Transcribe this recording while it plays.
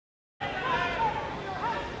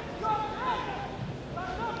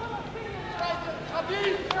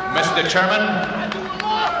Mr.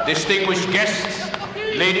 Chairman, distinguished guests,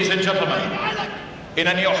 ladies and gentlemen,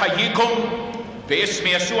 إنني أحييكم باسم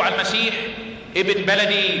يسوع المسيح ابن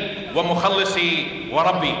بلدي ومخلصي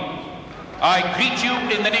وربي. I greet you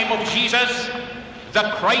in the name of Jesus, the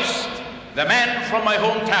Christ, the man from my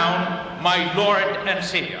hometown, my Lord and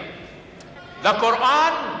Savior. The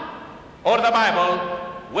Quran or the Bible,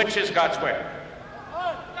 which is God's word.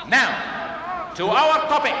 Now, to our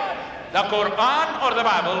topic, the Quran or the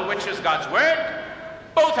Bible, which is God's word,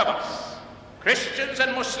 both of us, Christians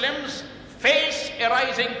and Muslims, face a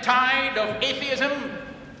rising tide of atheism,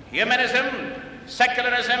 humanism,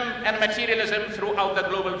 secularism, and materialism throughout the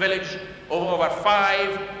global village of over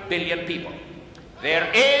 5 billion people.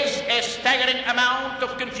 There is a staggering amount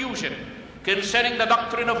of confusion concerning the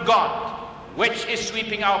doctrine of God, which is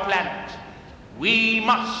sweeping our planet. We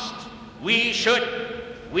must, we should,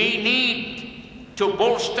 we need to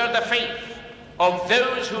bolster the faith of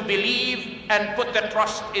those who believe and put their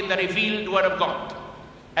trust in the revealed Word of God.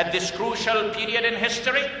 At this crucial period in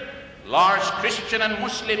history, large Christian and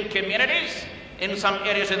Muslim communities in some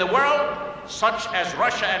areas of the world, such as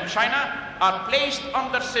Russia and China, are placed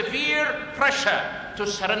under severe pressure to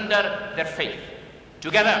surrender their faith.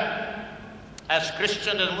 Together, as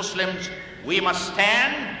Christians and Muslims, we must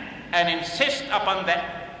stand and insist upon the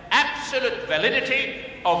absolute validity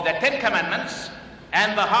of the Ten Commandments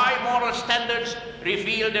and the high moral standards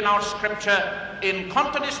revealed in our scripture in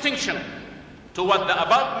contradistinction to what the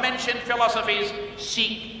above-mentioned philosophies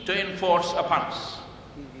seek to enforce upon us.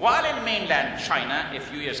 While in mainland China a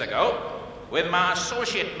few years ago, with my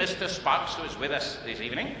associate Mr. Sparks, who is with us this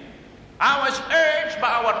evening, I was urged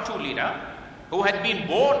by our true leader, who had been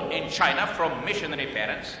born in China from missionary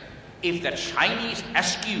parents, if the Chinese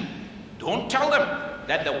ask you, don't tell them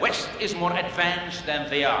that the West is more advanced than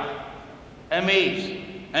they are. Amazed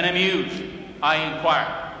and amused, I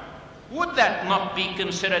inquired, would that not be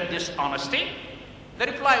considered dishonesty? The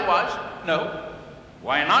reply was, no.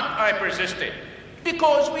 Why not? I persisted.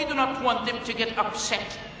 Because we do not want them to get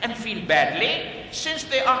upset and feel badly, since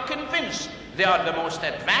they are convinced they are the most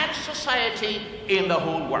advanced society in the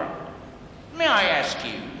whole world. May I ask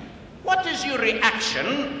you, what is your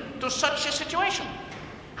reaction to such a situation?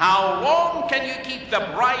 How long can you keep the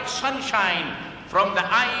bright sunshine from the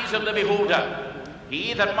eyes of the beholder?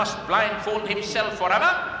 He either must blindfold himself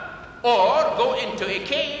forever, or go into a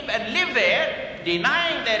cave and live there,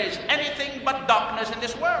 denying there is anything but darkness in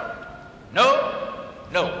this world. No,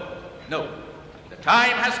 no, no. The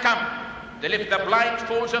time has come to lift the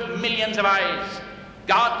blindfolds of millions of eyes.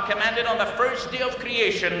 God commanded on the first day of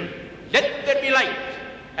creation, let there be light,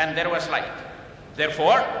 and there was light.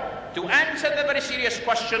 Therefore, to answer the very serious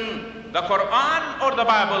question, the Quran or the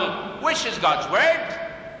Bible, which is God's word,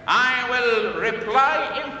 I will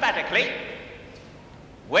reply emphatically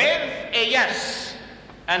with a yes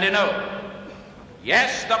and a no.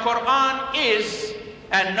 Yes, the Quran is,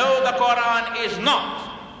 and no, the Quran is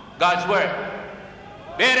not God's word.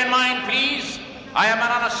 Bear in mind, please, I am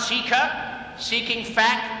an honest seeker, seeking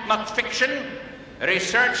fact, not fiction,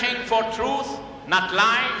 researching for truth, not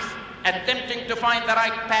lies, attempting to find the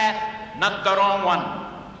right path, not the wrong one.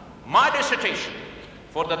 My dissertation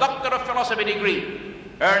for the Doctor of Philosophy degree,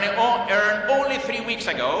 earned only 3 weeks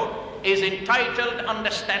ago, is entitled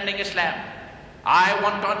Understanding Islam. I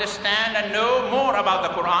want to understand and know more about the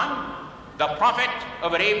Quran, the Prophet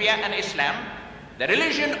of Arabia and Islam, the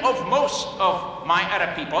religion of most of my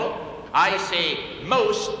Arab people. I say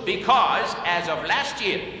most because as of last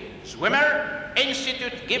year, Swimmer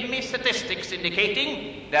Institute give me statistics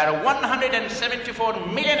indicating there are 174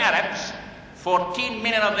 million Arabs, 14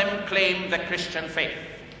 million of them claim the Christian faith.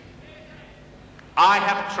 I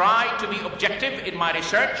have tried to be objective in my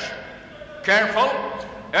research, careful,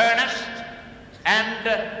 earnest,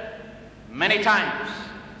 and many times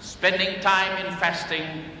spending time in fasting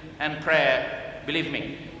and prayer, believe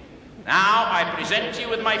me. Now I present you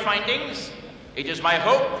with my findings. It is my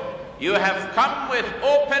hope you have come with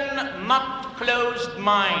open, not closed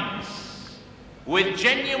minds, with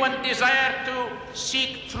genuine desire to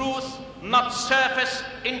seek truth, not surface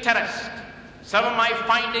interest. Some of my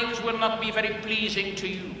findings will not be very pleasing to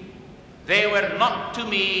you. They were not to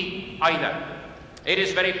me either. It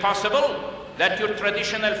is very possible that your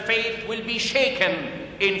traditional faith will be shaken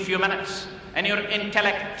in few minutes and your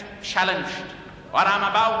intellect challenged. What I'm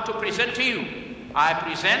about to present to you, I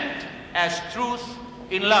present as truth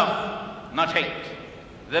in love, not hate.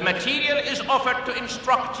 The material is offered to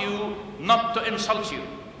instruct you, not to insult you.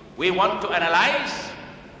 We want to analyze,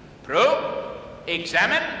 probe,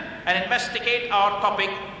 examine, and investigate our topic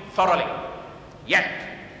thoroughly. Yet,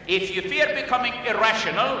 if you fear becoming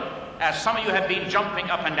irrational as some of you have been jumping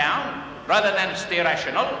up and down, rather than stay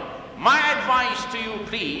rational, my advice to you,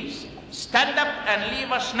 please, stand up and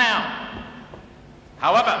leave us now.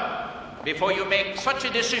 However, before you make such a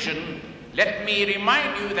decision, let me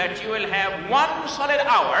remind you that you will have 1 solid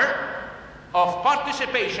hour of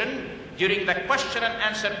participation during the question and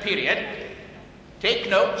answer period. Take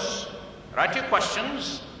notes, write your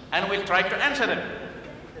questions, and we'll try to answer them.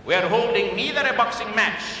 We are holding neither a boxing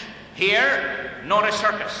match here nor a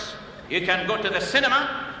circus. You can go to the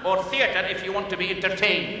cinema or theater if you want to be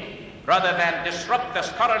entertained. Rather than disrupt the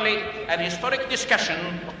scholarly and historic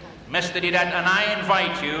discussion, Mr. Deedat and I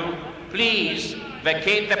invite you, please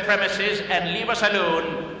vacate the premises and leave us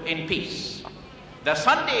alone in peace. The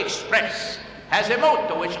Sunday Express has a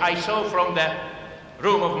motto which I saw from the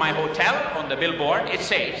room of my hotel on the billboard. It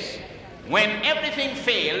says, "When everything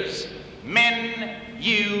fails, men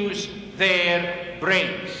use their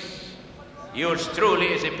brains." Yours truly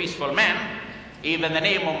is a peaceful man. Even the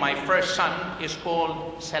name of my first son is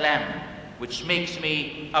called Salam, which makes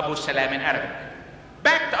me Abu Salam in Arabic.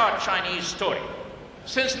 Back to our Chinese story.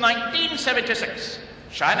 Since 1976,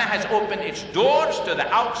 China has opened its doors to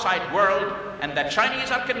the outside world, and the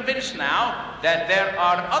Chinese are convinced now that there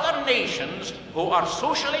are other nations who are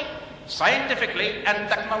socially, scientifically, and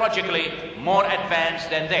technologically more advanced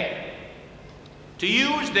than they. To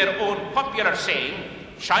use their own popular saying,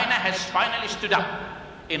 China has finally stood up.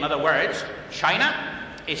 In other words, China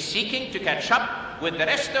is seeking to catch up with the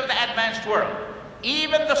rest of the advanced world.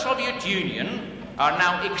 Even the Soviet Union are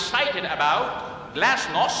now excited about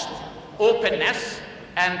glasnost, openness,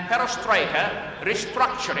 and perestroika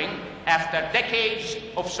restructuring after decades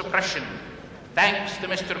of suppression, thanks to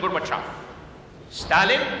Mr. Gorbachev.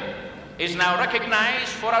 Stalin is now recognized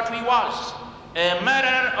for what he was, a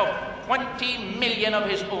murderer of 20 million of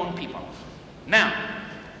his own people. Now,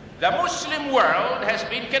 the Muslim world has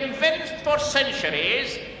been convinced for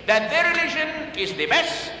centuries that their religion is the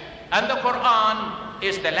best and the Quran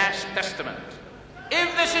is the last testament.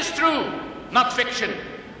 If this is true, not fiction,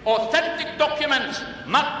 authentic documents,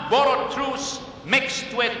 not borrowed truths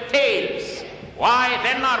mixed with tales, why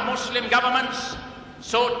then are Muslim governments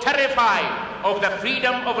so terrified of the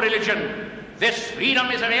freedom of religion? This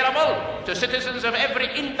freedom is available to citizens of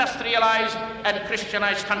every industrialized and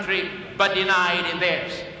Christianized country, but denied in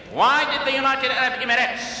theirs. Why did the United Arab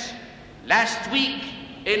Emirates last week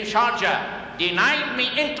in Sharjah denied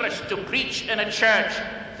me interest to preach in a church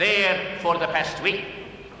there for the past week?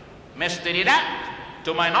 Mr. Deedat,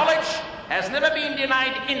 to my knowledge, has never been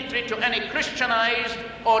denied entry to any Christianized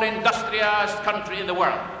or industrialized country in the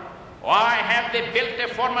world. Why have they built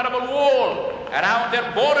a formidable wall around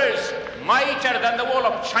their borders, mightier than the wall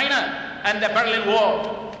of China and the Berlin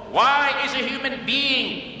Wall? Why is a human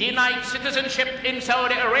being denied citizenship in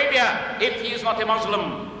Saudi Arabia if he is not a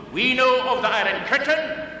Muslim? We know of the Iron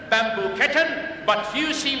Curtain, bamboo curtain, but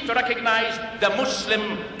few seem to recognize the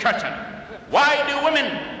Muslim curtain. Why do women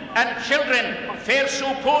and children fare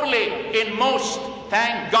so poorly in most,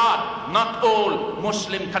 thank God, not all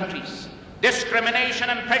Muslim countries? Discrimination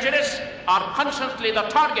and prejudice are constantly the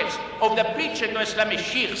targets of the preaching of Islamic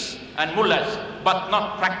sheikhs and mullahs, but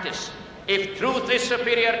not practice. If truth is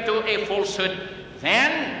superior to a falsehood,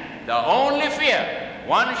 then the only fear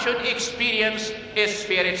one should experience is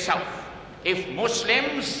fear itself. If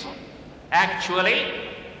Muslims actually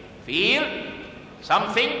feel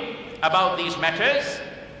something about these matters,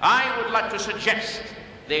 I would like to suggest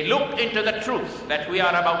they look into the truth that we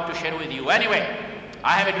are about to share with you. Anyway,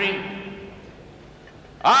 I have a dream.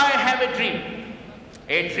 I have a dream.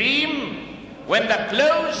 A dream when the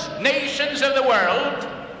closed nations of the world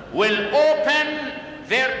will open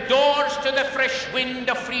their doors to the fresh wind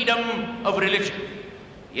of freedom of religion.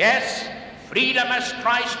 Yes, freedom as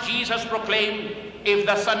Christ Jesus proclaimed, if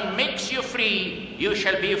the Son makes you free, you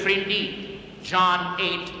shall be free indeed. John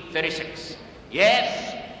 8:36.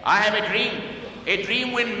 Yes, I have a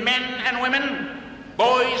dream when men and women,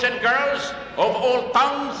 boys and girls of all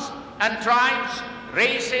tongues and tribes,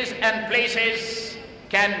 races and places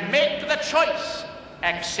can make the choice,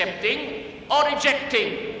 accepting or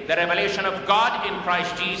rejecting the revelation of God in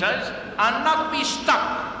Christ Jesus, and not be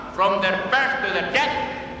stuck from their birth to their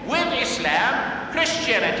death with Islam,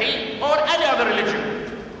 Christianity, or any other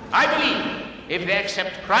religion. I believe if they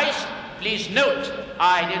accept Christ, please note,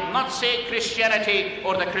 I did not say Christianity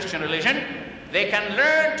or the Christian religion, they can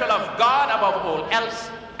learn to love God above all else,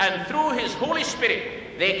 and through His Holy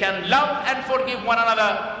Spirit, they can love and forgive one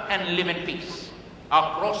another and live in peace.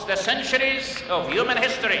 Across the centuries of human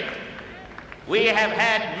history, we have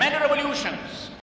had many revolutions,